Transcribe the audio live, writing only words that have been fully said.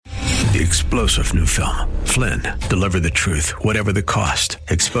the explosive new film, Flynn, Deliver the Truth, Whatever the Cost,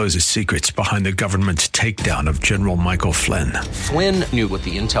 exposes secrets behind the government's takedown of General Michael Flynn. Flynn knew what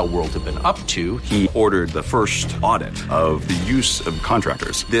the intel world had been up to. He ordered the first audit of the use of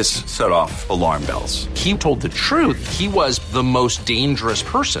contractors. This set off alarm bells. He told the truth. He was the most dangerous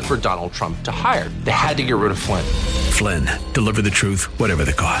person for Donald Trump to hire. They had to get rid of Flynn. Flynn, Deliver the Truth, Whatever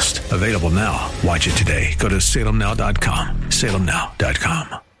the Cost. Available now. Watch it today. Go to salemnow.com.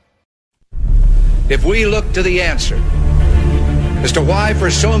 salemnow.com. If we look to the answer as to why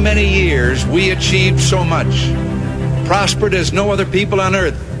for so many years we achieved so much, prospered as no other people on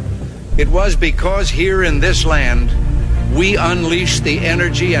earth, it was because here in this land we unleashed the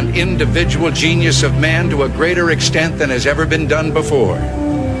energy and individual genius of man to a greater extent than has ever been done before.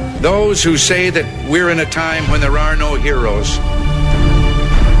 Those who say that we're in a time when there are no heroes,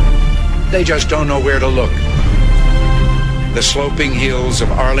 they just don't know where to look. The sloping hills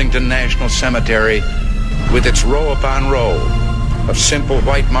of Arlington National Cemetery, with its row upon row of simple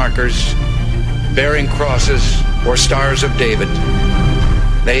white markers bearing crosses or stars of David,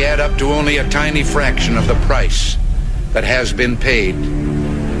 they add up to only a tiny fraction of the price that has been paid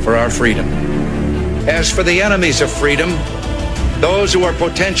for our freedom. As for the enemies of freedom, those who are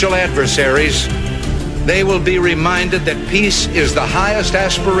potential adversaries, they will be reminded that peace is the highest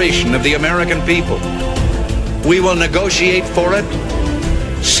aspiration of the American people. We will negotiate for it,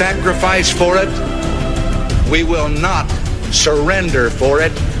 sacrifice for it. We will not surrender for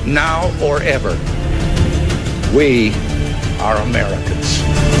it now or ever. We are Americans.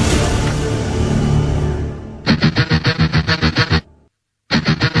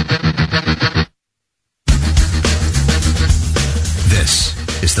 This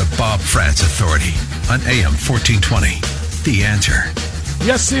is the Bob Frantz Authority on AM 1420. The Answer.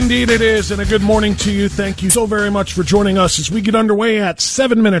 Yes, indeed it is, and a good morning to you. Thank you so very much for joining us as we get underway at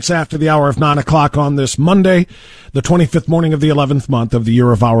 7 minutes after the hour of 9 o'clock on this Monday, the 25th morning of the 11th month of the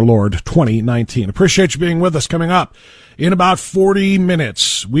year of our Lord, 2019. Appreciate you being with us. Coming up in about 40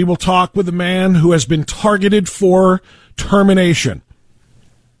 minutes, we will talk with a man who has been targeted for termination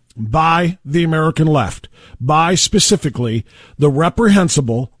by the American left, by specifically the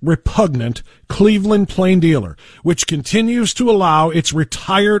reprehensible, repugnant Cleveland Plain Dealer, which continues to allow its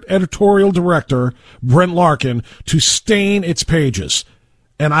retired editorial director, Brent Larkin, to stain its pages.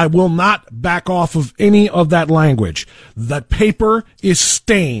 And I will not back off of any of that language. That paper is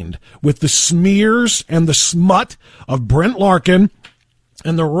stained with the smears and the smut of Brent Larkin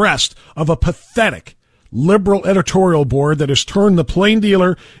and the rest of a pathetic liberal editorial board that has turned the Plain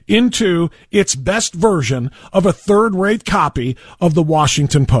Dealer into its best version of a third-rate copy of the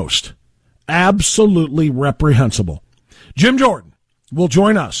Washington Post. Absolutely reprehensible. Jim Jordan will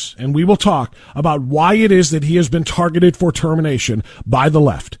join us, and we will talk about why it is that he has been targeted for termination by the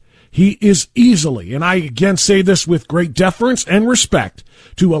left. He is easily, and I again say this with great deference and respect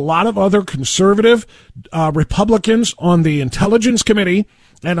to a lot of other conservative Republicans on the Intelligence Committee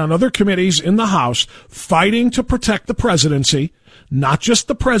and on other committees in the House fighting to protect the presidency, not just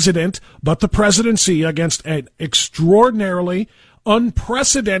the president, but the presidency against an extraordinarily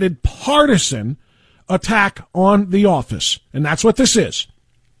unprecedented partisan attack on the office. And that's what this is.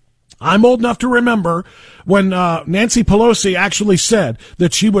 I'm old enough to remember when Nancy Pelosi actually said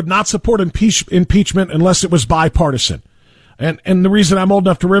that she would not support impeachment unless it was bipartisan. And the reason I'm old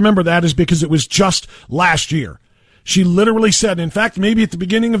enough to remember that is because it was just last year. She literally said, in fact, maybe at the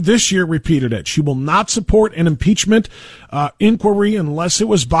beginning of this year, repeated it. She will not support an impeachment inquiry unless it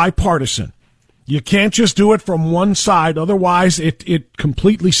was bipartisan. You can't just do it from one side. Otherwise, it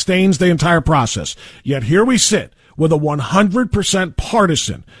completely stains the entire process. Yet here we sit with a 100%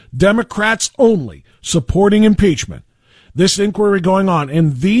 partisan, Democrats only, supporting impeachment. This inquiry going on,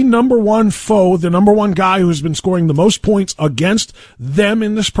 and the number one foe, the number one guy who's been scoring the most points against them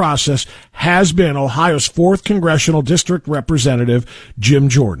in this process has been Ohio's 4th Congressional District Representative, Jim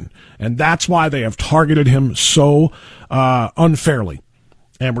Jordan. And that's why they have targeted him so unfairly.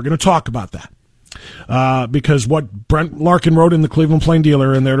 And we're going to talk about that. Because what Brent Larkin wrote in the Cleveland Plain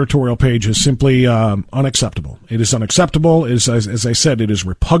Dealer in their editorial page is simply unacceptable. It is unacceptable. It is, as I said, it is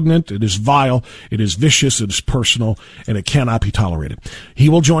repugnant. It is vile. It is vicious. It is personal, and it cannot be tolerated. He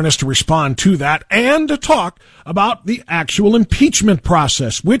will join us to respond to that and to talk about the actual impeachment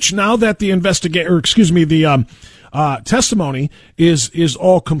process, which now that the testimony is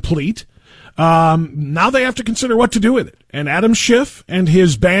all complete. Now they have to consider what to do with it. And Adam Schiff and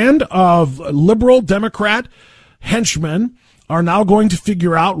his band of liberal Democrat henchmen are now going to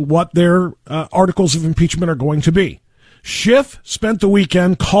figure out what their articles of impeachment are going to be. Schiff spent the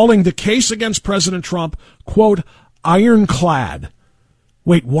weekend calling the case against President Trump, quote, ironclad.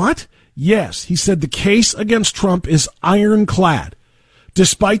 Wait, what? Yes, he said the case against Trump is ironclad,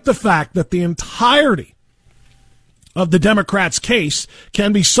 despite the fact that the entirety of the Democrats' case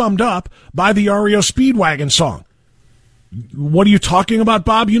can be summed up by the REO Speedwagon song. What are you talking about,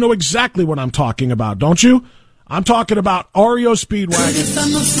 Bob? You know exactly what I'm talking about, don't you? I'm talking about REO Speedwagon. Heard it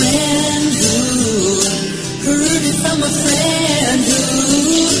from a friend who, heard it from a friend who,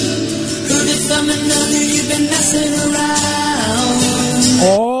 heard it from another, you've been messing around.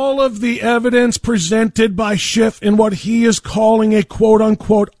 All of the evidence presented by Schiff in what he is calling a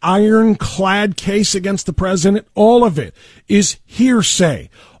quote-unquote ironclad case against the president, all of it is hearsay.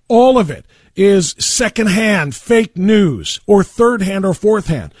 All of it is secondhand fake news or third-hand or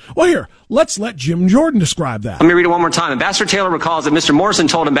fourth-hand. Well, here, let's let Jim Jordan describe that. Let me read it one more time. Ambassador Taylor recalls that Mr. Morrison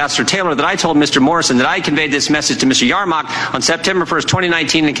told Ambassador Taylor that I told Mr. Morrison that I conveyed this message to Mr. Yarmouk on September 1st,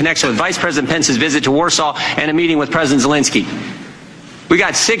 2019 in connection with Vice President Pence's visit to Warsaw and a meeting with President Zelensky. We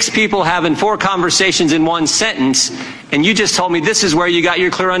got 6 people having 4 conversations in one sentence, and you just told me this is where you got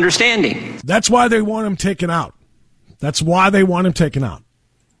your clear understanding. That's why they want him taken out. That's why they want him taken out.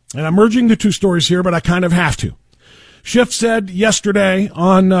 And I'm merging the two stories here, but I kind of have to. Schiff said yesterday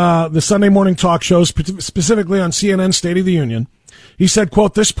on the Sunday morning talk show, specifically on CNN State of the Union, he said,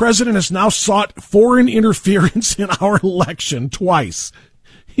 quote, this president has now sought foreign interference in our election twice.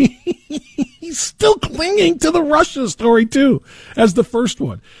 He's still clinging to the Russia story, too, as the first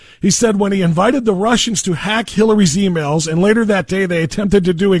one. He said when he invited the Russians to hack Hillary's emails, and later that day they attempted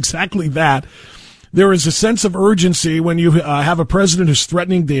to do exactly that, there is a sense of urgency when you have a president who's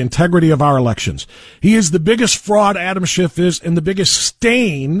threatening the integrity of our elections. He is the biggest fraud, Adam Schiff is, and the biggest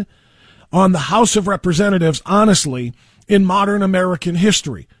stain on the House of Representatives, honestly, in modern American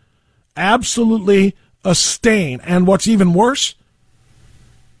history. Absolutely a stain. And what's even worse,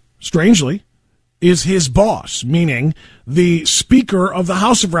 strangely, is his boss, meaning the Speaker of the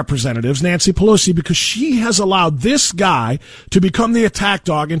House of Representatives, Nancy Pelosi, because she has allowed this guy to become the attack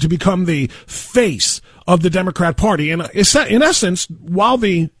dog and to become the face of the Democrat Party. And in essence, while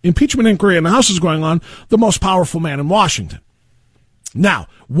the impeachment inquiry in the House is going on, the most powerful man in Washington. Now,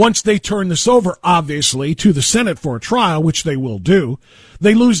 once they turn this over, obviously, to the Senate for a trial, which they will do,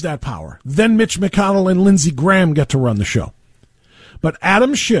 they lose that power. Then Mitch McConnell and Lindsey Graham get to run the show. But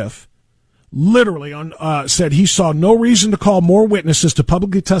Adam Schiff literally said he saw no reason to call more witnesses to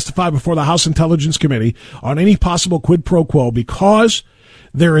publicly testify before the House Intelligence Committee on any possible quid pro quo because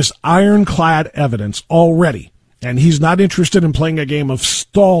there is ironclad evidence already, and he's not interested in playing a game of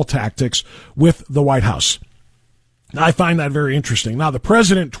stall tactics with the White House. I find that very interesting. Now, the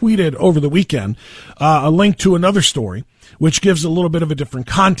president tweeted over the weekend a link to another story, which gives a little bit of a different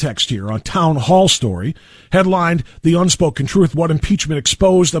context here. On Town Hall story, headlined The Unspoken Truth, What Impeachment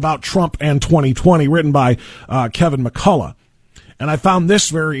Exposed About Trump and 2020, written by Kevin McCullough. And I found this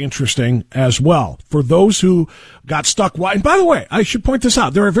very interesting as well. For those who got stuck, and by the way, I should point this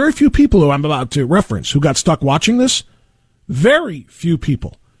out. There are very few people who I'm about to reference who got stuck watching this. Very few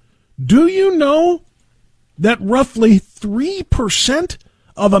people. Do you know that roughly 3%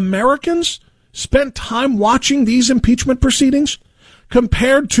 of Americans spent time watching these impeachment proceedings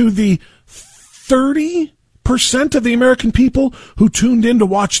compared to the 30% of the American people who tuned in to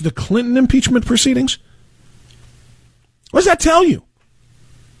watch the Clinton impeachment proceedings? What does that tell you?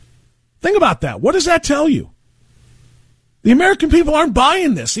 Think about that. What does that tell you? The American people aren't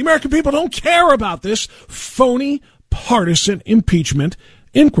buying this. The American people don't care about this phony partisan impeachment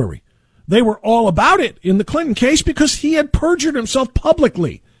inquiry. They were all about it in the Clinton case because he had perjured himself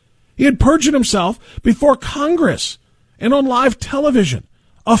publicly. He had perjured himself before Congress and on live television.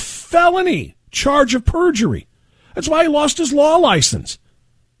 A felony charge of perjury. That's why he lost his law license,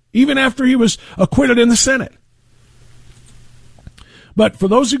 even after he was acquitted in the Senate. But for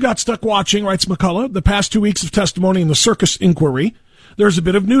those who got stuck watching, writes McCullough, the past 2 weeks of testimony in the circus inquiry, there's a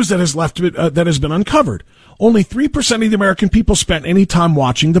bit of news that has been uncovered. Only 3% of the American people spent any time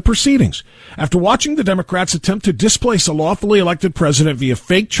watching the proceedings. After watching the Democrats attempt to displace a lawfully elected president via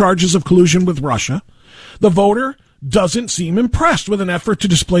fake charges of collusion with Russia, the voter doesn't seem impressed with an effort to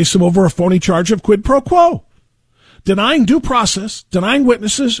displace him over a phony charge of quid pro quo. Denying due process, denying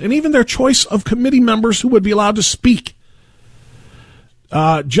witnesses, and even their choice of committee members who would be allowed to speak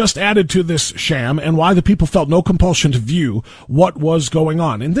just added to this sham and why the people felt no compulsion to view what was going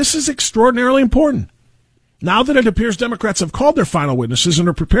on. And this is extraordinarily important. Now that it appears Democrats have called their final witnesses and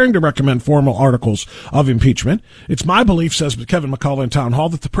are preparing to recommend formal articles of impeachment, it's my belief, says Kevin McCullough in Town Hall,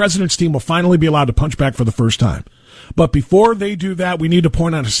 that the president's team will finally be allowed to punch back for the first time. But before they do that, we need to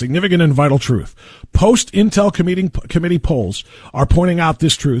point out a significant and vital truth. Post-Intel committee polls are pointing out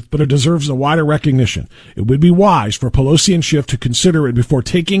this truth, but it deserves a wider recognition. It would be wise for Pelosi and Schiff to consider it before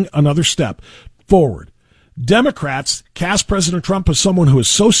taking another step forward. Democrats cast President Trump as someone who is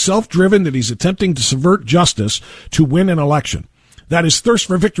so self-driven that he's attempting to subvert justice to win an election. That his thirst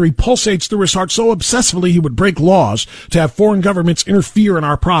for victory pulsates through his heart so obsessively he would break laws to have foreign governments interfere in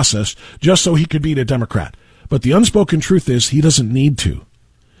our process just so he could beat a Democrat. But the unspoken truth is he doesn't need to.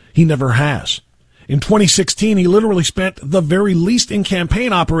 He never has. In 2016, he literally spent the very least in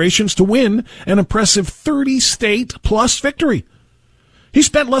campaign operations to win an impressive 30-state-plus victory. He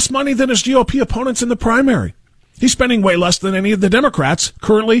spent less money than his GOP opponents in the primary. He's spending way less than any of the Democrats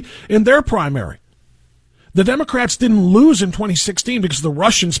currently in their primary. The Democrats didn't lose in 2016 because the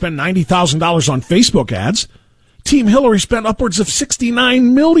Russians spent $90,000 on Facebook ads. Team Hillary spent upwards of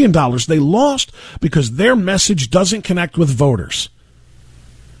 $69 million. They lost because their message doesn't connect with voters.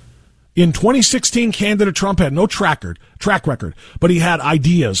 In 2016, candidate Trump had no track record, but he had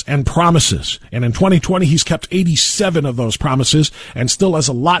ideas and promises. And in 2020, he's kept 87 of those promises and still has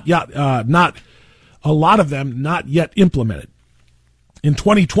a lot of them not yet implemented. In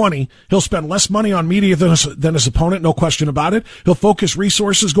 2020, he'll spend less money on media than his opponent, no question about it. He'll focus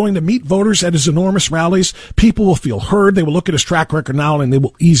resources going to meet voters at his enormous rallies. People will feel heard. They will look at his track record now, and they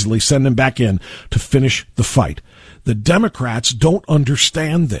will easily send him back in to finish the fight. The Democrats don't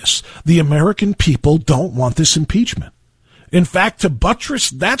understand this. The American people don't want this impeachment. In fact, to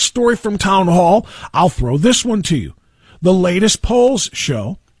buttress that story from Town Hall, I'll throw this one to you. The latest polls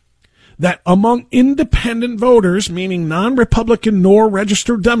show that among independent voters, meaning non-Republican nor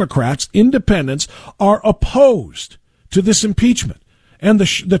registered Democrats, independents are opposed to this impeachment. And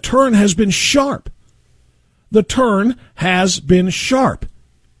the turn has been sharp. The turn has been sharp.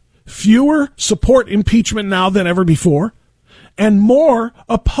 Fewer support impeachment now than ever before, and more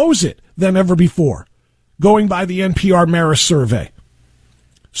oppose it than ever before, going by the NPR Marist survey.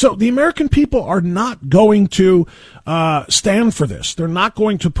 So the American people are not going to stand for this. They're not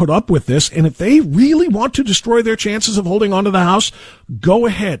going to put up with this. And if they really want to destroy their chances of holding on to the House, go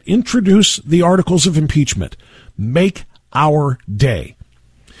ahead. Introduce the articles of impeachment. Make our day.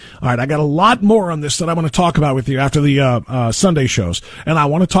 All right, I got a lot more on this that I want to talk about with you after the Sunday shows. And I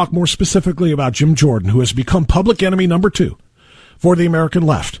want to talk more specifically about Jim Jordan, who has become public enemy number 2 for the American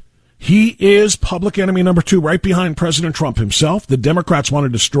left. He is public enemy number 2, right behind President Trump himself. The Democrats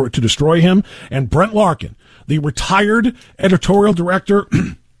wanted to destroy him. And Brent Larkin, the retired editorial director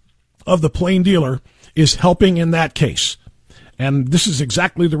of The Plain Dealer, is helping in that case. And this is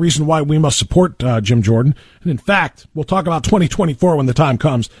exactly the reason why we must support Jim Jordan. And in fact, we'll talk about 2024 when the time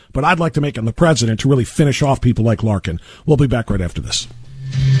comes, but I'd like to make him the president to really finish off people like Larkin. We'll be back right after this.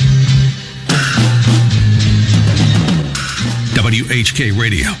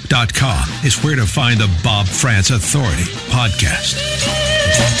 WHKRadio.com is where to find the Bob France Authority podcast.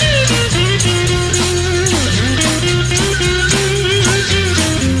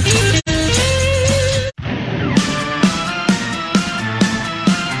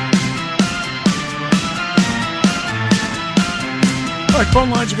 All right, phone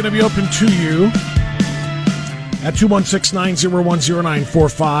lines are going to be open to you at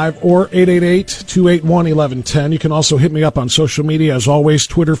 216-901-0945 or 888-281-1110. You can also hit me up on social media, as always,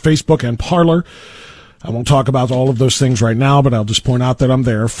 Twitter, Facebook, and Parler. I won't talk about all of those things right now, but I'll just point out that I'm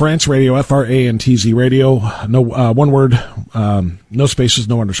there. France Radio, FRANTZ Radio, no one word, no spaces,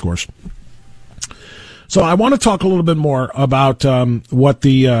 no underscores. So I want to talk a little bit more about what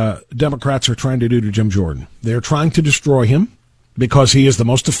the Democrats are trying to do to Jim Jordan. They're trying to destroy him, because he is the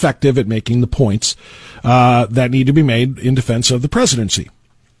most effective at making the points that need to be made in defense of the presidency.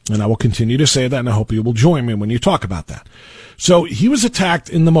 And I will continue to say that, and I hope you will join me when you talk about that. So he was attacked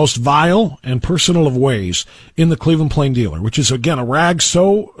in the most vile and personal of ways in the Cleveland Plain Dealer, which is, again, a rag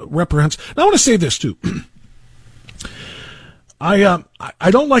so reprehensible. Now, I want to say this, too. I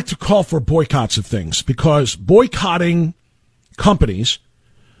don't like to call for boycotts of things, because boycotting companies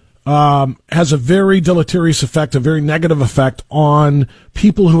has a very deleterious effect, a very negative effect on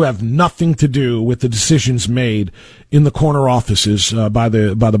people who have nothing to do with the decisions made in the corner offices by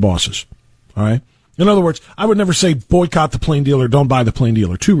the bosses. All right. In other words, I would never say boycott the Plain Dealer, don't buy the Plain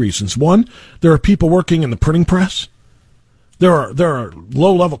Dealer. 2 reasons. One, there are people working in the printing press. There are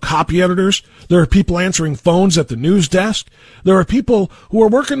low-level copy editors. There are people answering phones at the news desk. There are people who are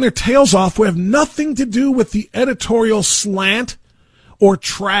working their tails off who have nothing to do with the editorial slant or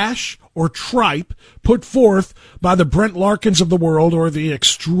trash or tripe put forth by the Brent Larkins of the world or the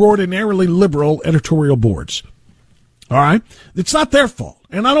extraordinarily liberal editorial boards. All right? It's not their fault.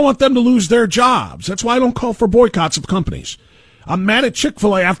 And I don't want them to lose their jobs. That's why I don't call for boycotts of companies. I'm mad at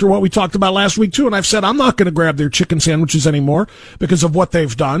Chick-fil-A after what we talked about last week, too, and I've said I'm not going to grab their chicken sandwiches anymore because of what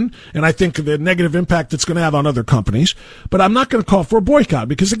they've done, and I think the negative impact it's going to have on other companies. But I'm not going to call for a boycott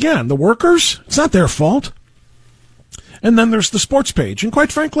because, again, the workers, it's not their fault. And then there's the sports page. And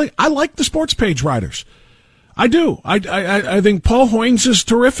quite frankly, I like the sports page writers. I do. I think Paul Hoynes is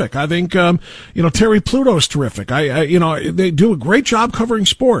terrific. I think, Terry Pluto is terrific. They do a great job covering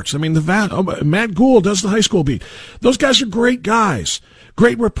sports. I mean, Matt Gould does the high school beat. Those guys are great guys,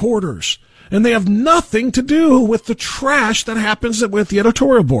 great reporters. And they have nothing to do with the trash that happens with the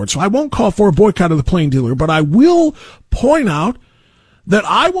editorial board. So I won't call for a boycott of the Plain Dealer, but I will point out that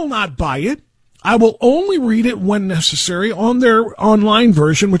I will not buy it. I will only read it when necessary on their online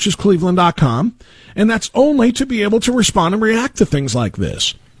version, which is cleveland.com, and that's only to be able to respond and react to things like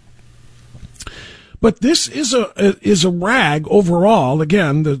this. But this is a rag overall.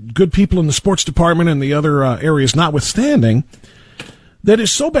 Again, the good people in the sports department and the other areas notwithstanding, that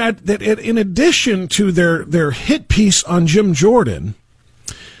is so bad that in addition to their hit piece on Jim Jordan,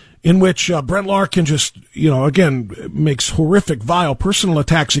 in which Brent Larkin just, again, makes horrific, vile personal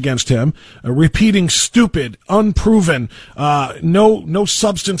attacks against him, repeating stupid, unproven, no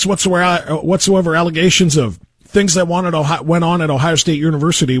substance whatsoever allegations of things that went on at Ohio State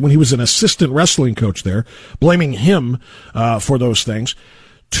University when he was an assistant wrestling coach there, blaming him for those things.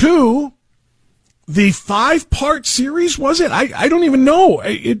 2, the 5-part series, was it? I don't even know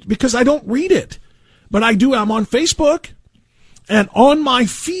because I don't read it, but I do. I'm on Facebook. And on my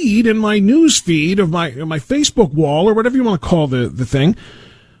feed, in my news feed of my Facebook wall, or whatever you want to call the thing,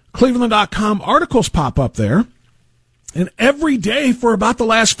 Cleveland.com articles pop up there. And every day for about the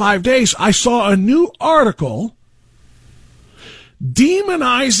last 5 days, I saw a new article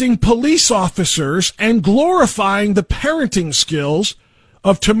demonizing police officers and glorifying the parenting skills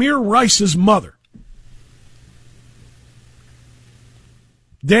of Tamir Rice's mother.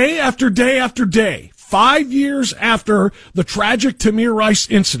 Day after day after day. 5 years after the tragic Tamir Rice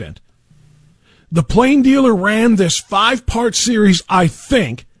incident, the Plain Dealer ran this 5-part series, I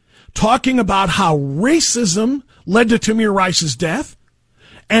think, talking about how racism led to Tamir Rice's death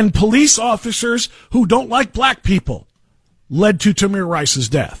and police officers who don't like black people led to Tamir Rice's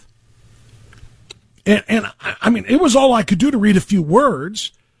death. And I mean, it was all I could do to read a few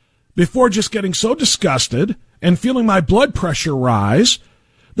words before just getting so disgusted and feeling my blood pressure rise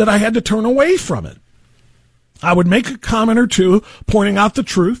that I had to turn away from it. I would make a comment or two pointing out the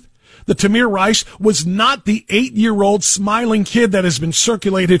truth that Tamir Rice was not the 8-year-old smiling kid that has been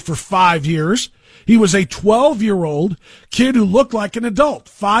circulated for 5 years. He was a 12-year-old kid who looked like an adult,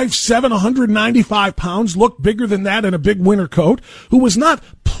 5'7", 195 pounds, looked bigger than that in a big winter coat, who was not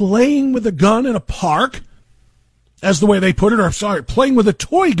playing with a gun in a park, as the way they put it, or sorry, playing with a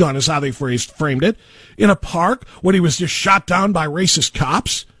toy gun is how they framed it, in a park when he was just shot down by racist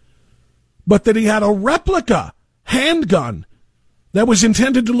cops. But that he had a replica handgun that was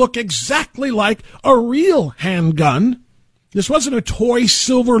intended to look exactly like a real handgun. This wasn't a toy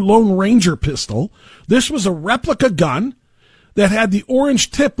silver Lone Ranger pistol. This was a replica gun that had the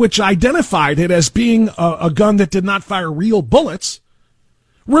orange tip, which identified it as being a gun that did not fire real bullets,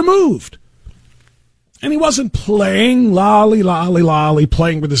 removed. And he wasn't playing lolly,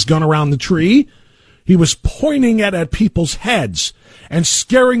 playing with his gun around the tree. He was pointing it at people's heads and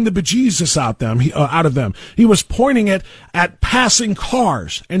scaring the bejesus out of them. He was pointing it at passing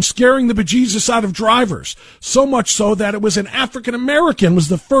cars and scaring the bejesus out of drivers. So much so that it was an African American was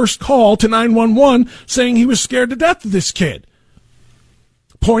the first call to 911 saying he was scared to death of this kid,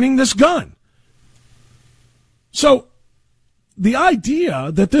 pointing this gun. So the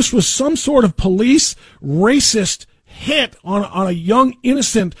idea that this was some sort of police racist hit on a young,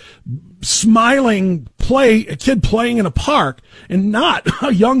 innocent, smiling a kid playing in a park, and not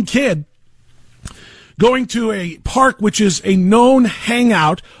a young kid going to a park which is a known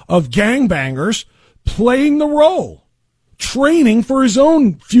hangout of gangbangers, playing the role, training for his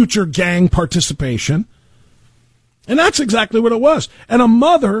own future gang participation. And that's exactly what it was. And a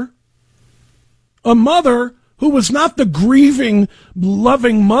mother who was not the grieving,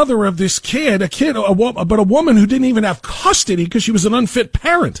 loving mother of this kid, but a woman who didn't even have custody because she was an unfit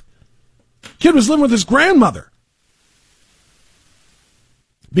parent. Kid was living with his grandmother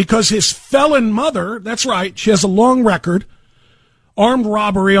because his felon mother, that's right, she has a long record, armed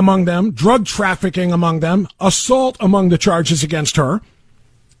robbery among them, drug trafficking among them, assault among the charges against her,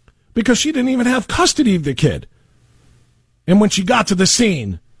 because she didn't even have custody of the kid. And when she got to the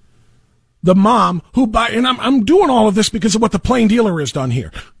scene, the mom who and I'm doing all of this because of what the Plain Dealer has done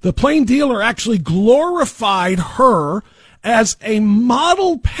here. The Plain Dealer actually glorified her as a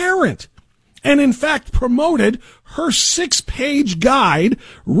model parent, and in fact promoted her 6-page guide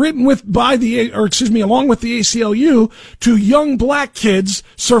written along with the ACLU to young black kids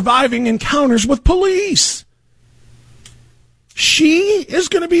surviving encounters with police. She is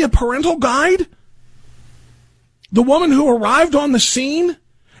going to be a parental guide? The woman who arrived on the scene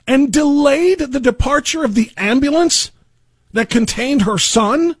and delayed the departure of the ambulance that contained her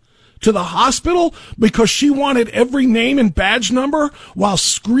son to the hospital because she wanted every name and badge number while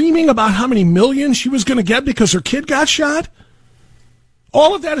screaming about how many millions she was going to get because her kid got shot?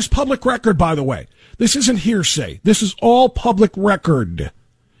 All of that is public record, by the way. This isn't hearsay. This is all public record.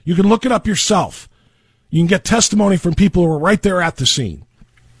 You can look it up yourself. You can get testimony from people who were right there at the scene.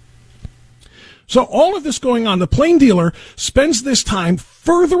 So all of this going on, the Plain Dealer spends this time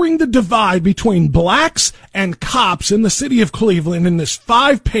furthering the divide between blacks and cops in the city of Cleveland in this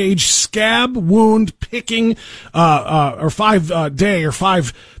 5-page scab wound picking, or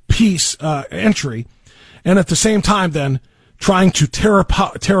 5-piece entry. And at the same time then trying to tear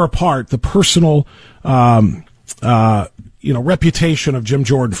apart the personal, reputation of Jim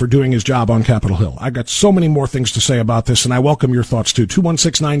Jordan for doing his job on Capitol Hill. I got so many more things to say about this, and I welcome your thoughts too.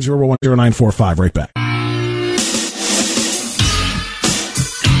 216-901-0945. Right back.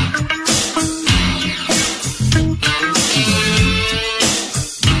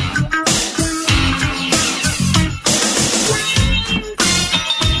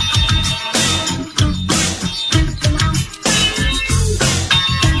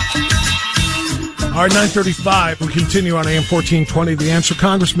 All right, 9:35. We continue on AM 1420. The Answer.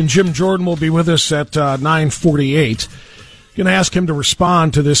 Congressman Jim Jordan will be with us at 9:48. Going to ask him to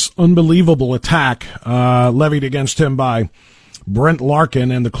respond to this unbelievable attack levied against him by Brent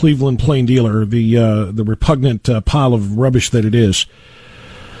Larkin and the Cleveland Plain Dealer, the repugnant pile of rubbish that it is.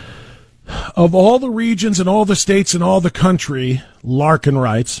 Of all the regions and all the states and all the country, Larkin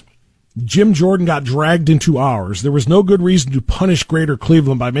writes, Jim Jordan got dragged into ours. There was no good reason to punish Greater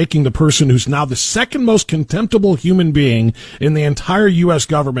Cleveland by making the person who's now the second most contemptible human being in the entire U.S.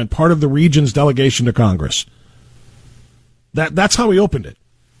 government part of the region's delegation to Congress. That's how he opened it.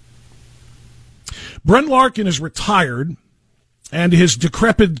 Brent Larkin is retired, and his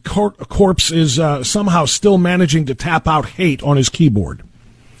decrepit corpse is somehow still managing to tap out hate on his keyboard.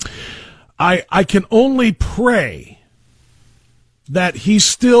 I can only pray that he's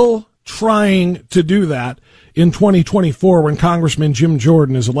still trying to do that in 2024 when Congressman Jim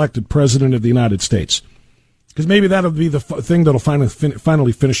Jordan is elected President of the United States. Because maybe that'll be the thing that'll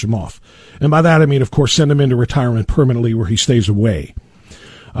finally finish him off. And by that I mean, of course, send him into retirement permanently where he stays away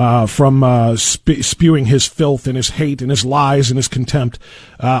from spewing his filth and his hate and his lies and his contempt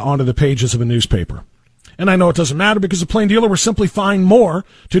onto the pages of a newspaper. And I know it doesn't matter because the Plain Dealer will simply find more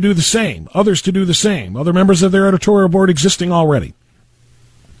to do the same, others to do the same, other members of their editorial board existing already.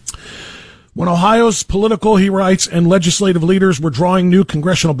 When Ohio's political, he writes, and legislative leaders were drawing new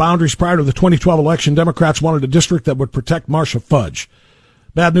congressional boundaries prior to the 2012 election, Democrats wanted a district that would protect Marcia Fudge.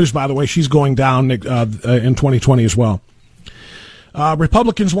 Bad news, by the way, she's going down in 2020 as well.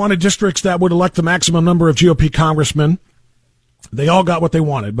 Republicans wanted districts that would elect the maximum number of GOP congressmen. They all got what they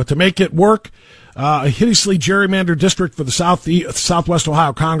wanted. But to make it work, a hideously gerrymandered district for the Southwest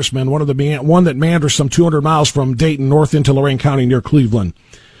Ohio congressman, one that meanders some 200 miles from Dayton north into Lorain County near Cleveland.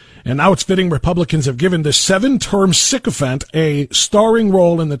 And now it's fitting Republicans have given this 7-term sycophant a starring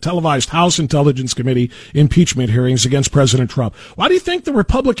role in the televised House Intelligence Committee impeachment hearings against President Trump. Why do you think the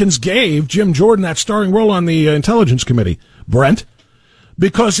Republicans gave Jim Jordan that starring role on the Intelligence Committee, Brent?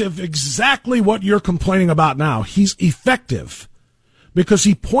 Because of exactly what you're complaining about now. He's effective because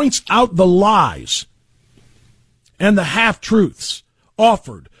he points out the lies and the half-truths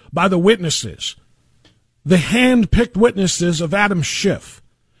offered by the witnesses, the hand-picked witnesses of Adam Schiff.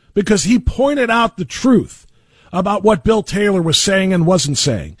 Because he pointed out the truth about what Bill Taylor was saying and wasn't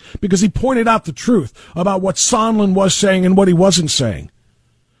saying. Because he pointed out the truth about what Sondland was saying and what he wasn't saying.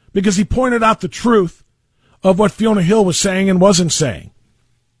 Because he pointed out the truth of what Fiona Hill was saying and wasn't saying.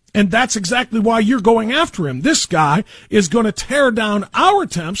 And that's exactly why you're going after him. This guy is going to tear down our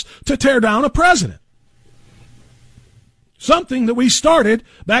attempts to tear down a president. Something that we started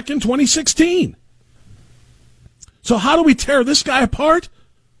back in 2016. So how do we tear this guy apart?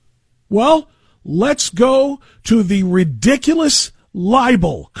 Well, let's go to the ridiculous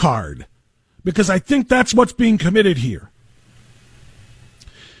libel card, because I think that's what's being committed here.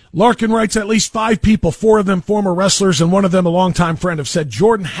 Larkin writes, at least 5 people, 4 of them former wrestlers and one of them a longtime friend, have said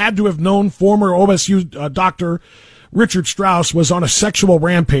Jordan had to have known former OSU doctor Richard Strauss was on a sexual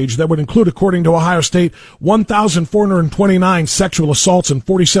rampage that would include, according to Ohio State, 1,429 sexual assaults and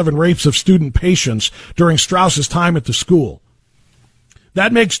 47 rapes of student patients during Strauss's time at the school.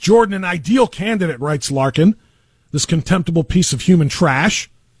 That makes Jordan an ideal candidate, writes Larkin, this contemptible piece of human trash.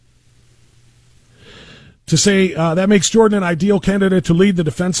 To say that makes Jordan an ideal candidate to lead the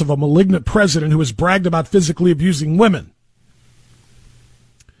defense of a malignant president who has bragged about physically abusing women.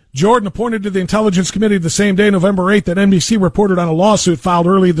 Jordan appointed to the Intelligence Committee the same day, November 8th, that NBC reported on a lawsuit filed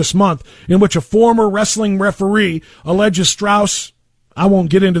early this month in which a former wrestling referee alleges Strauss, I won't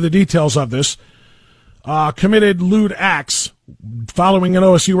get into the details of this, committed lewd acts following an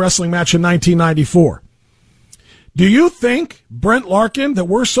OSU wrestling match in 1994. Do you think, Brent Larkin, that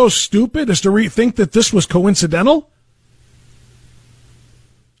we're so stupid as to think that this was coincidental?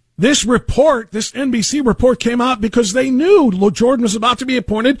 This report, this NBC report, came out because they knew Jordan was about to be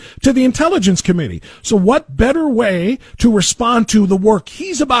appointed to the Intelligence Committee. So what better way to respond to the work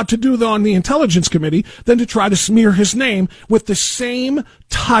he's about to do on the Intelligence Committee than to try to smear his name with the same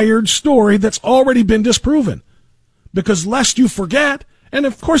tired story that's already been disproven? Because lest you forget, and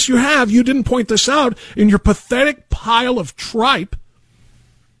of course you have, you didn't point this out in your pathetic pile of tripe,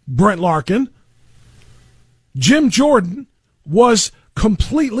 Brent Larkin, Jim Jordan was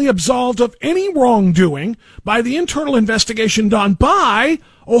completely absolved of any wrongdoing by the internal investigation done by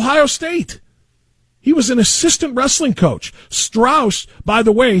Ohio State. He was an assistant wrestling coach. Strauss, by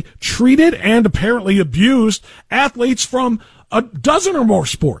the way, treated and apparently abused athletes from a dozen or more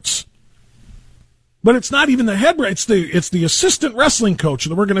sports. But it's not even the head, it's the assistant wrestling coach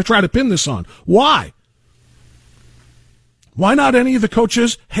that we're going to try to pin this on. Why? Why not any of the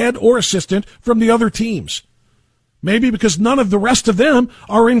coaches, head or assistant, from the other teams? Maybe because none of the rest of them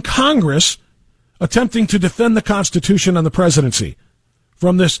are in Congress attempting to defend the Constitution and the presidency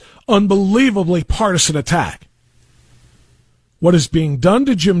from this unbelievably partisan attack. What is being done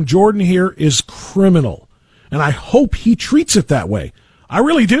to Jim Jordan here is criminal, and I hope he treats it that way. I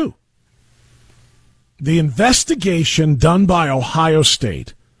really do. The investigation done by Ohio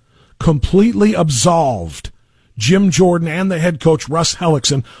State completely absolved Jim Jordan and the head coach, Russ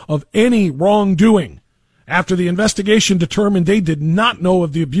Hellickson, of any wrongdoing after the investigation determined they did not know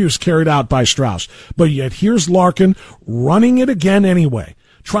of the abuse carried out by Strauss. But yet here's Larkin running it again anyway,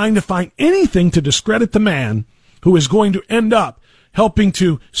 trying to find anything to discredit the man who is going to end up helping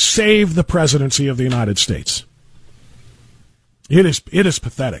to save the presidency of the United States. It is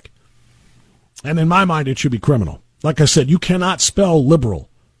pathetic. And in my mind, it should be criminal. Like I said, you cannot spell liberal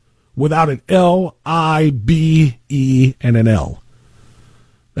without an L-I-B-E and an L.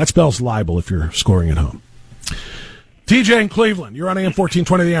 That spells libel if you're scoring at home. TJ in Cleveland, you're on AM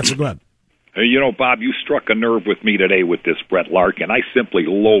 1420, The Answer. Go ahead. Hey, Bob, you struck a nerve with me today with this Brett Larkin. I simply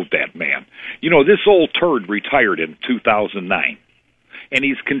loathe that man. This old turd retired in 2009, and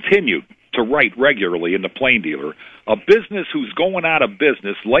he's continued to write regularly in the Plain Dealer, a business who's going out of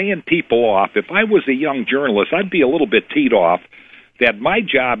business, laying people off. If I was a young journalist, I'd be a little bit teed off that my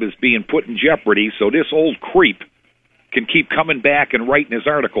job is being put in jeopardy so this old creep can keep coming back and writing his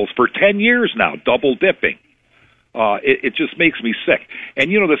articles for 10 years now, double dipping. It just makes me sick. And,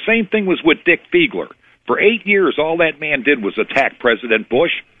 the same thing was with Dick Fiegler. For 8 years, all that man did was attack President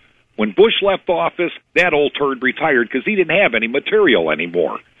Bush. When Bush left office, that old turd retired because he didn't have any material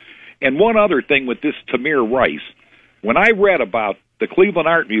anymore. And one other thing with this Tamir Rice, when I read about the Cleveland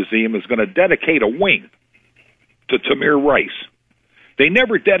Art Museum is going to dedicate a wing to Tamir Rice, they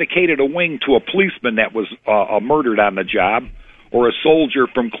never dedicated a wing to a policeman that was murdered on the job or a soldier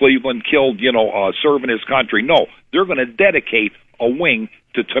from Cleveland killed, serving his country. No, they're going to dedicate a wing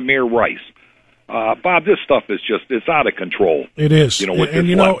to Tamir Rice. Bob, this stuff is it's out of control. It is.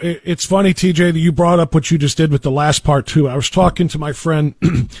 It's funny, TJ, that you brought up what you just did with the last part, too. I was talking to my friend,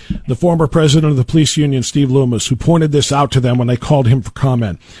 the former president of the police union, Steve Loomis, who pointed this out to them when they called him for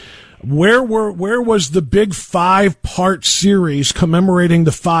comment. Where was the big 5-part series commemorating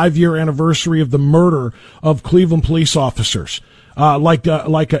the 5-year anniversary of the murder of Cleveland police officers? Like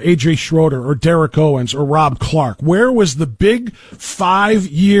A.J. Schroeder or Derek Owens or Rob Clark? Where was the big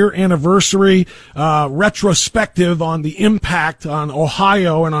 5-year anniversary retrospective on the impact on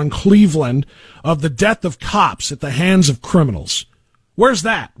Ohio and on Cleveland of the death of cops at the hands of criminals? Where's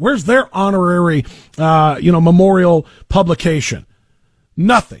that? Where's their honorary, memorial publication?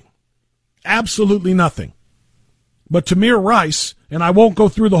 Nothing. Absolutely nothing. But Tamir Rice, and I won't go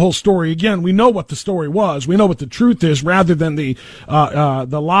through the whole story again. We know what the story was. We know what the truth is, rather than the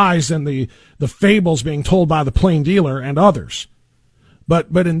lies and the fables being told by the Plain Dealer and others.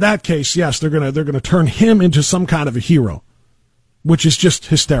 But in that case, yes, they're gonna turn him into some kind of a hero, which is just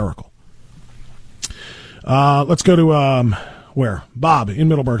hysterical. Let's go to, where? Bob in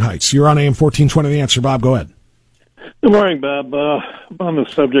Middleburg Heights. You're on AM 1420 The Answer. Bob, go ahead. Good morning, Bob. On the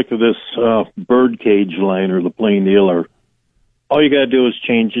subject of this birdcage line or the plain dealer, all you got to do is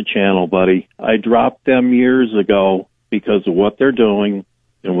change the channel, buddy. I dropped them years ago because of what they're doing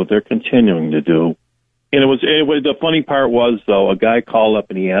and what they're continuing to do. And it was the funny part was, though, a guy called up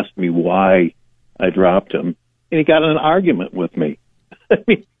and he asked me why I dropped him, and he got in an argument with me. I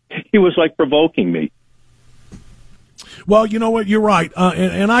mean, he was like provoking me. Well, you know what? You're right.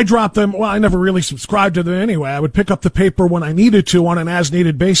 And I dropped them. Well, I never really subscribed to them anyway. I would pick up the paper when I needed to on an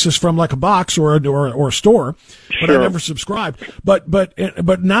as-needed basis from like a box or a store, but Sure. I never subscribed. But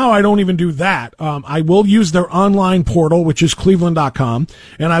now I don't even do that. I will use their online portal, which is cleveland.com,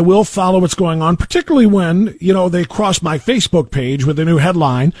 and I will follow what's going on, particularly when, they cross my Facebook page with a new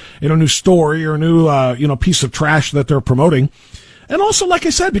headline, a new story or a new, piece of trash that they're promoting. And also, like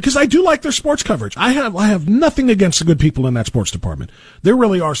I said, because I do like their sports coverage. I have nothing against the good people in that sports department. There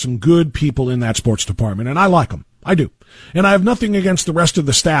really are some good people in that sports department, and I like them. I do. And I have nothing against the rest of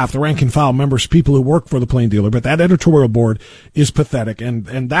the staff, the rank and file members, people who work for the Plain Dealer, but that editorial board is pathetic, and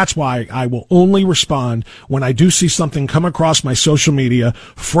that's why I will only respond when I do see something come across my social media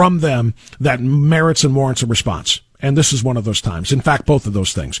from them that merits and warrants a response. And this is one of those times. In fact, both of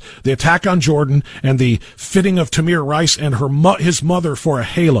those things. The attack on Jordan and the fitting of Tamir Rice and his mother for a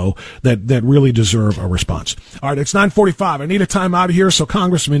halo that really deserve a response. All right, it's 9:45. I need a time out of here so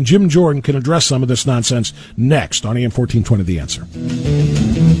Congressman Jim Jordan can address some of this nonsense next on AM 1420 The Answer.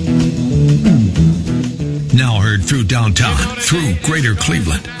 Now heard through downtown, through Greater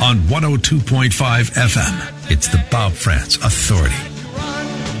Cleveland on 102.5 FM. It's the Bob France Authority.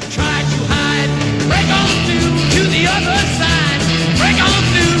 Try to hide, break on through to the other side, break on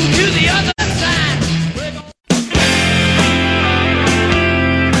through to the other side.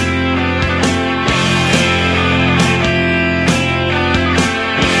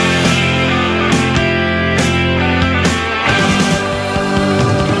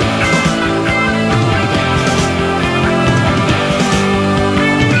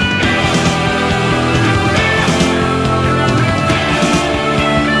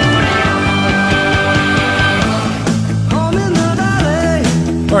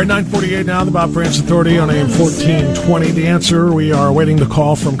 All right, 9:48 now, the Bob France Authority on AM 1420. The Answer, we are awaiting the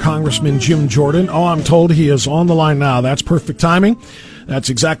call from Congressman Jim Jordan. Oh, I'm told he is on the line now. That's perfect timing. That's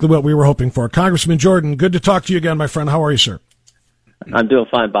exactly what we were hoping for. Congressman Jordan, good to talk to you again, my friend. How are you, sir? I'm doing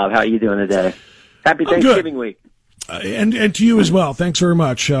fine, Bob. How are you doing today? Happy Thanksgiving week. And to you as well. Thanks very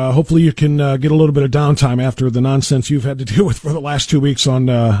much. Hopefully you can get a little bit of downtime after the nonsense you've had to deal with for the last 2 weeks on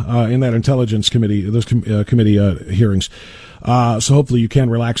in that Intelligence Committee, those committee hearings. So hopefully you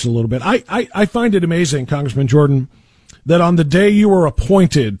can relax a little bit. I find it amazing, Congressman Jordan, that on the day you were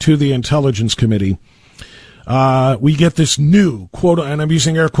appointed to the Intelligence Committee, we get this new quote, and I'm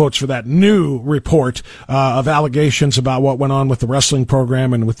using air quotes for that, new report of allegations about what went on with the wrestling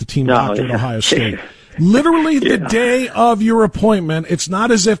program and with the team doctor at Ohio State. Literally the day of your appointment. It's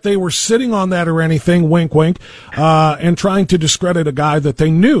not as if they were sitting on that or anything, wink, wink, and trying to discredit a guy that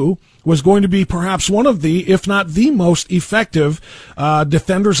they knew was going to be perhaps one of the, if not the most effective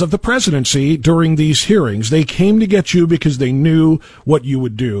defenders of the presidency during these hearings. They came to get you because they knew what you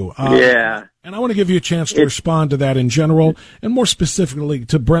would do. Yeah. And I want to give you a chance to respond to that in general, and more specifically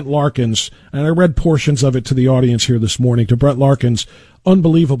to Brent Larkin's, and I read portions of it to the audience here this morning, to Brent Larkin's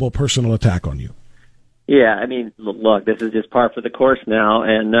unbelievable personal attack on you. Yeah, I mean, look, this is just par for the course now,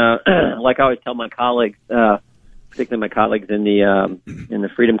 and like I always tell my colleagues, particularly my colleagues in the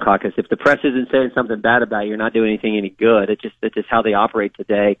Freedom Caucus, if the press isn't saying something bad about you, you're not doing anything any good. It's just how they operate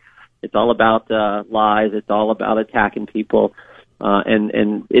today. It's all about lies. It's all about attacking people, and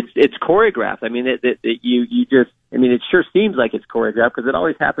it's choreographed. I mean, it sure seems like it's choreographed because it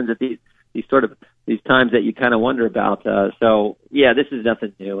always happens at these times that you kind of wonder about. So yeah, this is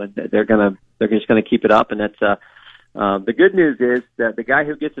nothing new, and they're just gonna keep it up. And that's the good news is that the guy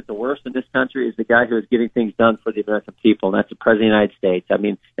who gets it the worst in this country is the guy who is getting things done for the American people, and that's the President of the United States. I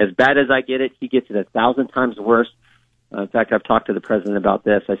mean, as bad as I get it, he gets it 1,000 times worse. In fact, I've talked to the president about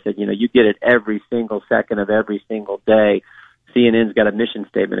this. I said, you get it every single second of every single day. CNN's got a mission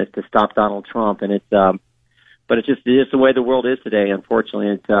statement. It's to stop Donald Trump, and but it's just the way the world is today.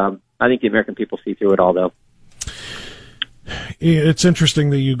 Unfortunately, I think the American people see through it all, though. It's interesting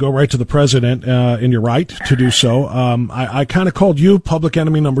that you go right to the president, and you're right to do so. I kind of called you public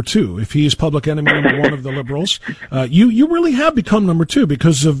enemy number 2. If he's public enemy number 1 of the liberals, you really have become number 2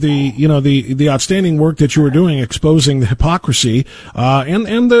 because of the outstanding work that you were doing exposing the hypocrisy,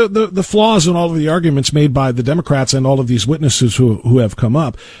 and the flaws in all of the arguments made by the Democrats and all of these witnesses who have come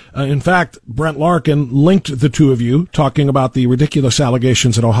up. In fact, Brent Larkin linked the two of you talking about the ridiculous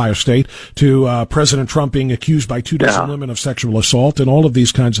allegations at Ohio State to President Trump being accused by 2 dozen women of sexual assault and all of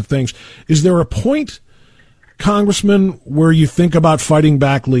these kinds of things. Is there a point, Congressman, where you think about fighting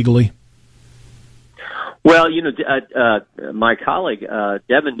back legally? Well, my colleague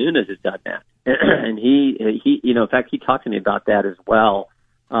Devin Nunes has done that, and he, in fact, he talked to me about that as well.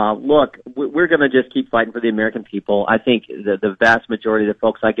 Look, we're going to just keep fighting for the American people. I think the vast majority of the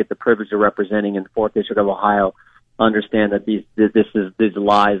folks I get the privilege of representing in the 4th District of Ohio understand that these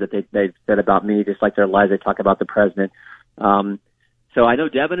lies that they've said about me, just like their lies they talk about the president. So I know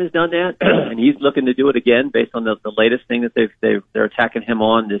Devin has done that, and he's looking to do it again based on the latest thing that they're attacking him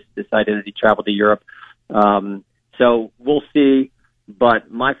on, this identity travel to Europe. So we'll see,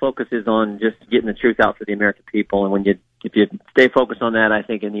 but my focus is on just getting the truth out for the American people. And if you stay focused on that, I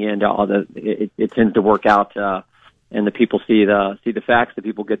think in the end, it tends to work out, and the people see the facts, the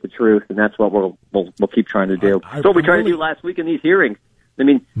people get the truth, and that's what we'll keep trying to do. That's what we tried to do last week in these hearings. I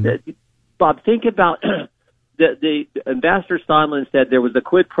mean, Bob, think about the Ambassador Sondland said there was a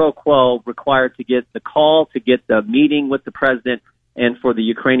quid pro quo required to get the call, to get the meeting with the president, and for the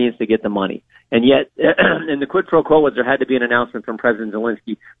Ukrainians to get the money. And yet, and the quid pro quo was there had to be an announcement from President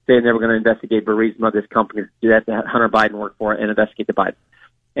Zelensky saying they were going to investigate Burisma, this company that Hunter Biden worked for, and investigate the Biden.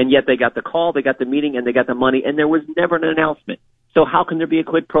 And yet they got the call, they got the meeting, and they got the money, and there was never an announcement. So how can there be a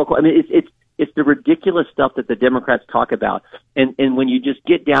quid pro quo? I mean, it's the ridiculous stuff that the Democrats talk about. And when you just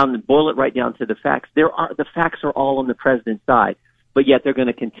get down and boil it right down to the facts, the facts are all on the president's side. But yet they're going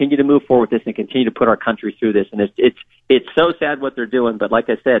to continue to move forward with this and continue to put our country through this. And it's so sad what they're doing. But like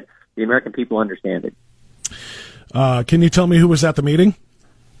I said, the American people understand it. Can you tell me who was at the meeting?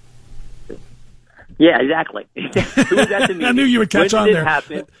 Yeah, exactly. Who was at the meeting? I knew you would catch on there.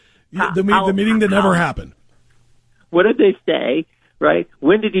 Happen? The meeting that never happened. What did they say? Right?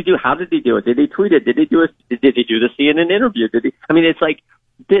 When did he do? How did he do it? Did he tweet it? Did he do the CNN interview? I mean, it's like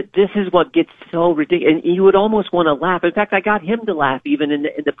this is what gets so ridiculous, and you would almost want to laugh. In fact, I got him to laugh even in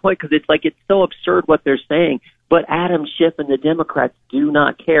the point because it's like it's so absurd what they're saying. But Adam Schiff and the Democrats do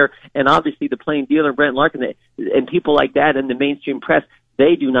not care, and obviously the plain dealer Brent Larkin and people like that in the mainstream press.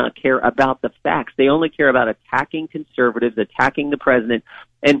 They do not care about the facts. They only care about attacking conservatives, attacking the president.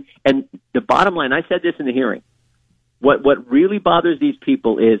 And the bottom line, I said this in the hearing, what really bothers these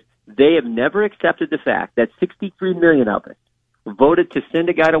people is they have never accepted the fact that 63 million of us voted to send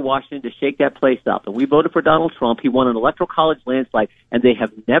a guy to Washington to shake that place up. And we voted for Donald Trump. He won an electoral college landslide. And they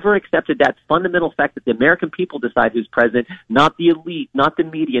have never accepted that fundamental fact that the American people decide who's president, not the elite, not the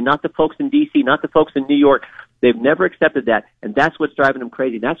media, not the folks in D.C., not the folks in New York. They've never accepted that. And that's what's driving them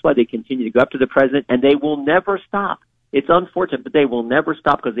crazy. And that's why they continue to go up to the president. And they will never stop. It's unfortunate, but they will never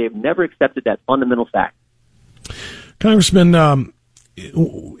stop because they have never accepted that fundamental fact. Congressman,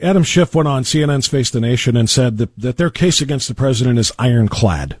 Adam Schiff went on CNN's Face the Nation and said that their case against the president is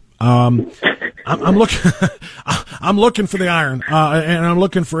ironclad. I'm looking for the iron, and I'm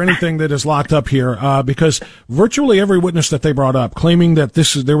looking for anything that is locked up here, because virtually every witness that they brought up, claiming that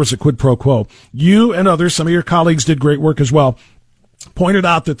there was a quid pro quo, you and others, some of your colleagues did great work as well, pointed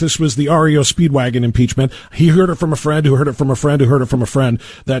out that this was the REO Speedwagon impeachment. He heard it from a friend who heard it from a friend who heard it from a friend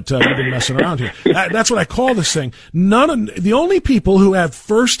that we've been messing around here. That's what I call this thing. The only people who had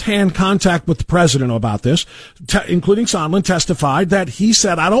first-hand contact with the president about this, including Sondland, testified that he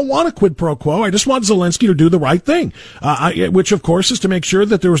said, I don't want a quid pro quo. I just want Zelensky to do the right thing, which, of course, is to make sure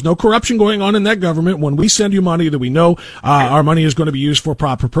that there was no corruption going on in that government. When we send you money, that we know our money is going to be used for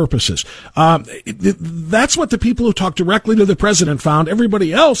proper purposes. That's what the people who talked directly to the president found.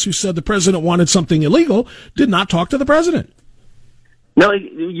 Everybody else who said the president wanted something illegal did not talk to the president. No,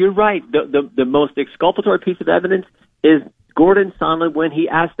 you're right. The most exculpatory piece of evidence is Gordon Sondland when he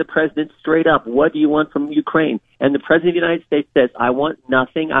asked the president straight up, what do you want from Ukraine? And the president of the United States says, I want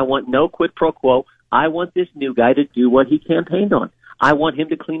nothing. I want no quid pro quo. I want this new guy to do what he campaigned on. I want him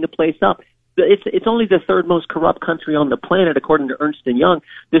to clean the place up. It's only the third most corrupt country on the planet, according to Ernst & Young.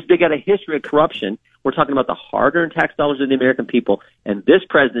 They got a history of corruption. We're talking about the hard-earned tax dollars of the American people. And this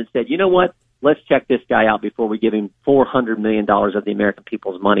president said, you know what? Let's check this guy out before we give him $400 million of the American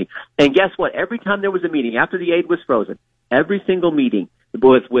people's money. And guess what? Every time there was a meeting, after the aid was frozen, every single meeting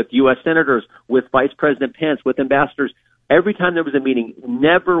with U.S. senators, with Vice President Pence, with ambassadors, every time there was a meeting,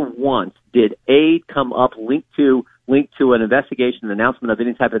 never once did aid come up linked to linked to an investigation, an announcement of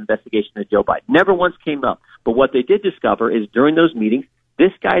any type of investigation of Joe Biden. Never once came up. But what they did discover is during those meetings,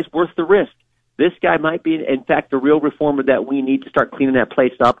 this guy's worth the risk. This guy might be, in fact, the real reformer that we need to start cleaning that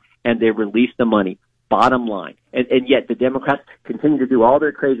place up, and they released the money. Bottom line. And yet the Democrats continue to do all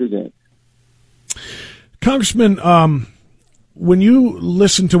their crazy games. Congressman, when you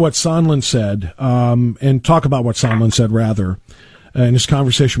listen to what Sondland said, and talk about what Sondland said, rather, in his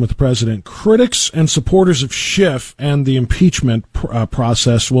conversation with the president, critics and supporters of Schiff and the impeachment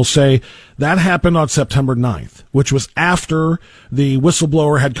process will say that happened on September 9th, which was after the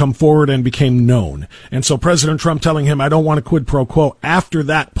whistleblower had come forward and became known. And so President Trump telling him, I don't want a quid pro quo after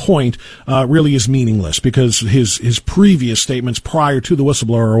that point, really is meaningless, because his previous statements prior to the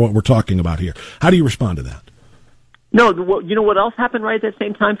whistleblower are what we're talking about here. How do you respond to that? No, you know what else happened right at that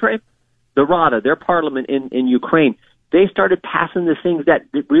same time frame? The Rada, their parliament in Ukraine, they started passing the things that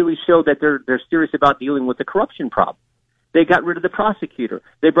really show that they're serious about dealing with the corruption problem. They got rid of the prosecutor.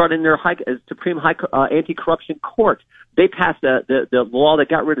 They brought in their Supreme Anti-Corruption Court. They passed the law that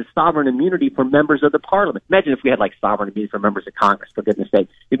got rid of sovereign immunity for members of the parliament. Imagine if we had like sovereign immunity for members of Congress, for goodness sake.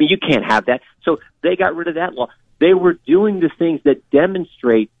 I mean, you can't have that. So they got rid of that law. They were doing the things that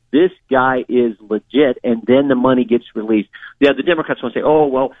demonstrate this guy is legit, and then the money gets released. Yeah, the Democrats want to say, oh,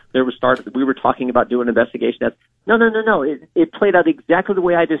 well, we were talking about doing an investigation. No. It played out exactly the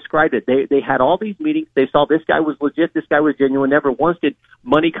way I described it. They had all these meetings. They saw this guy was legit, this guy was genuine. Never once did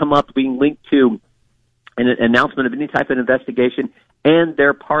money come up being linked to an announcement of any type of investigation, and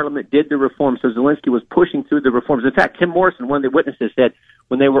their parliament did the reforms. So Zelensky was pushing through the reforms. In fact, Tim Morrison, one of the witnesses, said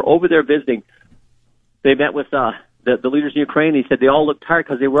when they were over there visiting, they met with the leaders in Ukraine. He said they all looked tired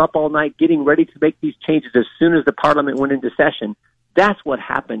because they were up all night getting ready to make these changes as soon as the parliament went into session. That's what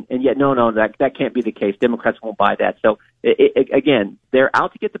happened. And yet, no, that can't be the case. Democrats won't buy that. So, again, they're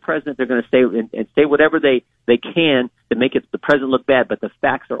out to get the president. They're going to say and say whatever they can to make the president look bad, but the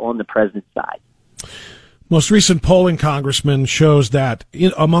facts are on the president's side. Most recent polling, Congressman, shows that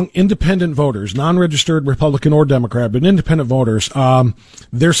among independent voters, non-registered Republican or Democrat, but independent voters,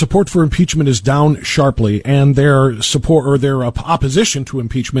 their support for impeachment is down sharply, and their support or their opposition to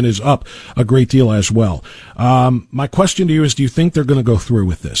impeachment is up a great deal as well. My question to you is, do you think they're going to go through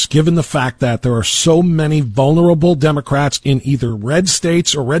with this, given the fact that there are so many vulnerable Democrats in either red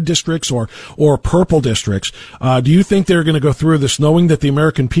states or red districts or purple districts? Do you think they're going to go through this knowing that the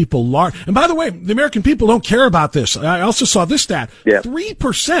American people and by the way, the American people don't care about this. I also saw this stat.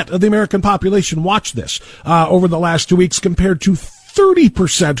 3% of the American population watched this over the last 2 weeks compared to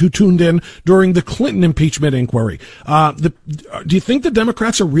 30% who tuned in during the Clinton impeachment inquiry. Do you think the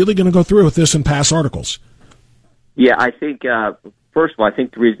Democrats are really going to go through with this and pass articles? Yeah, I think, first of all, I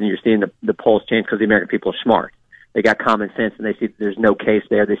think the reason you're seeing the polls change because the American people are smart. They got common sense, and they see there's no case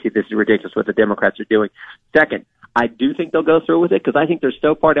there. They see this is ridiculous what the Democrats are doing. Second, I do think they'll go through with it because I think they're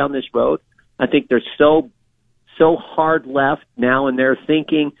so far down this road. I think they're so hard left now in their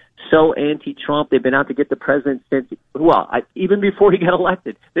thinking, so anti-Trump. They've been out to get the president since, even before he got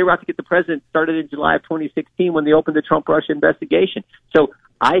elected. They were out to get the president started in July of 2016 when they opened the Trump-Russia investigation. So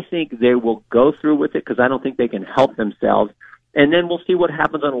I think they will go through with it because I don't think they can help themselves. And then we'll see what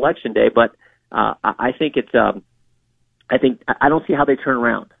happens on Election Day. But I think I don't see how they turn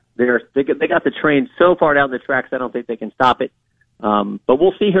around. They got the train so far down the tracks, I don't think they can stop it. But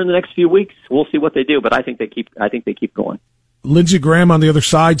we'll see here in the next few weeks. We'll see what they do, but I think they keep going. Lindsey Graham on the other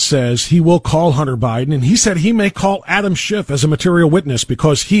side says he will call Hunter Biden, and he said he may call Adam Schiff as a material witness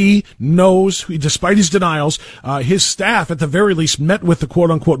because he knows, despite his denials, his staff at the very least met with the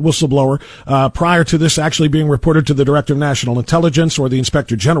quote-unquote whistleblower prior to this actually being reported to the Director of National Intelligence or the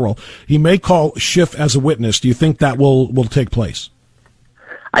Inspector General. He may call Schiff as a witness. Do you think that will take place?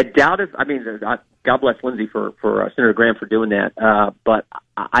 I doubt it. I mean, God bless Lindsey for Senator Graham for doing that, but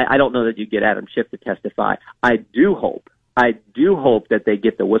I don't know that you get Adam Schiff to testify. I do hope that they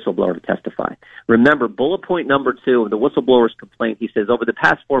get the whistleblower to testify. Remember, bullet point number 2 of the whistleblower's complaint, he says, over the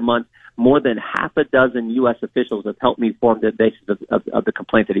past 4 months, more than half a dozen U.S. officials have helped me form the basis of the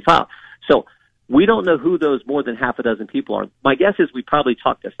complaint that he filed. So we don't know who those more than half a dozen people are. My guess is we probably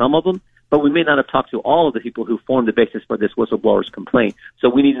talked to some of them, but we may not have talked to all of the people who formed the basis for this whistleblower's complaint. So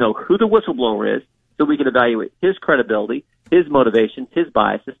we need to know who the whistleblower is so we can evaluate his credibility, his motivations, his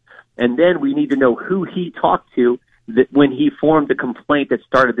biases, and then we need to know who he talked to when he formed the complaint that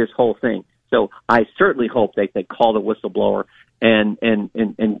started this whole thing. So I certainly hope they call the whistleblower and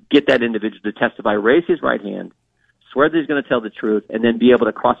get that individual to testify, raise his right hand, swear that he's going to tell the truth, and then be able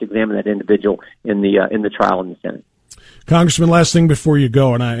to cross-examine that individual in the trial in the Senate. Congressman, last thing before you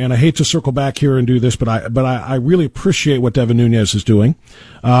go, and I hate to circle back here and do this, but I really appreciate what Devin Nunes is doing,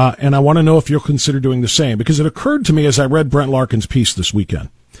 and I want to know if you'll consider doing the same, because it occurred to me as I read Brent Larkin's piece this weekend.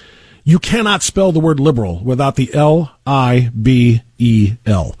 You cannot spell the word liberal without the L-I-B-E-L.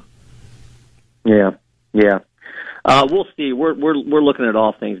 Yeah. We'll see. We're looking at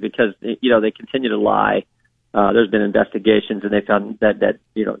all things because they continue to lie. There's been investigations, and they found that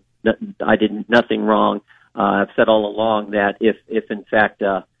I did nothing wrong. I've said all along that if in fact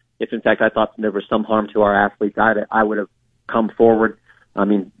I thought there was some harm to our athletes, I would have come forward. I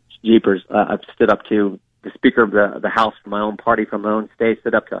mean, jeepers, I've stood up to the Speaker of the House from my own party, from my own state,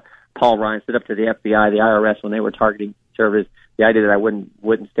 stood up to Paul Ryan, stood up to the FBI, the IRS when they were targeting conservatives. The idea that I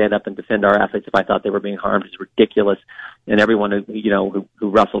wouldn't stand up and defend our athletes if I thought they were being harmed is ridiculous, and everyone who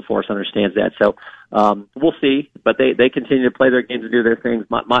wrestled for us understands that. So we'll see, but they continue to play their games and do their things.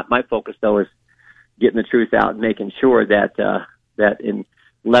 My focus though is getting the truth out and making sure that in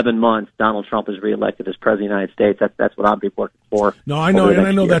 11 months Donald Trump is reelected as president of the United States. That's what I'll be working for. No, I know, and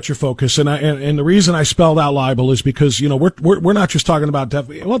I know that's your focus, and the reason I spelled out libel is because we're not just talking about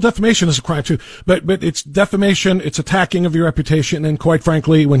defamation is a crime too, but it's defamation, it's attacking of your reputation, and quite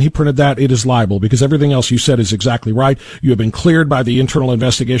frankly, when he printed that, it is libel because everything else you said is exactly right. You have been cleared by the internal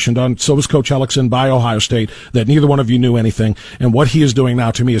investigation done. So was Coach Hellickson by Ohio State. That neither one of you knew anything, and what he is doing now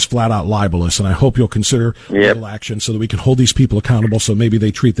to me is flat out libelous. And I hope you'll consider legal action so that we can hold these people accountable. So maybe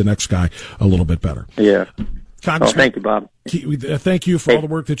they treat the next guy a little bit better. Yeah. Congressman, thank you, Bob. Thank you for all the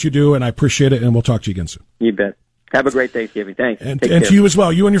work that you do, and I appreciate it, and we'll talk to you again soon. You bet. Have a great Thanksgiving. Thanks. And to you as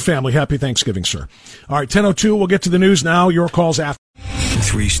well, you and your family. Happy Thanksgiving, sir. All right, 10:02, we'll get to the news now. Your calls after.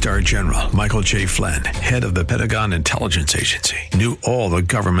 3-star General Michael J. Flynn, head of the Pentagon Intelligence Agency, knew all the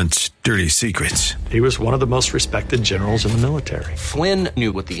government's dirty secrets. He was one of the most respected generals in the military. Flynn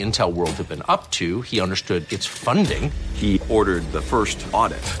knew what the intel world had been up to. He understood its funding. He ordered the first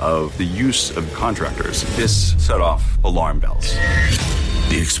audit of the use of contractors. This set off alarm bells.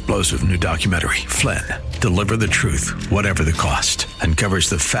 The explosive new documentary, Flynn, Deliver the Truth, Whatever the Cost, uncovers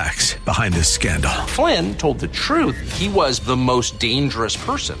the facts behind this scandal. Flynn told the truth. He was the most dangerous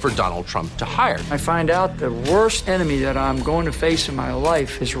person for Donald Trump to hire. I find out the worst enemy that I'm going to face in my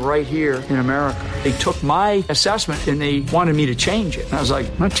life is right here in America. They took my assessment and they wanted me to change it. And I was like,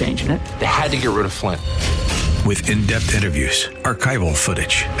 I'm not changing it. They had to get rid of Flynn. With in-depth interviews, archival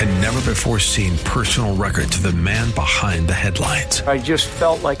footage, and never-before-seen personal records of the man behind the headlines. I just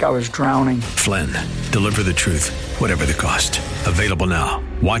felt like I was drowning. Flynn, Deliver the Truth, Whatever the Cost. Available now.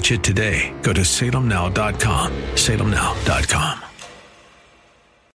 Watch it today. Go to salemnow.com. salemnow.com.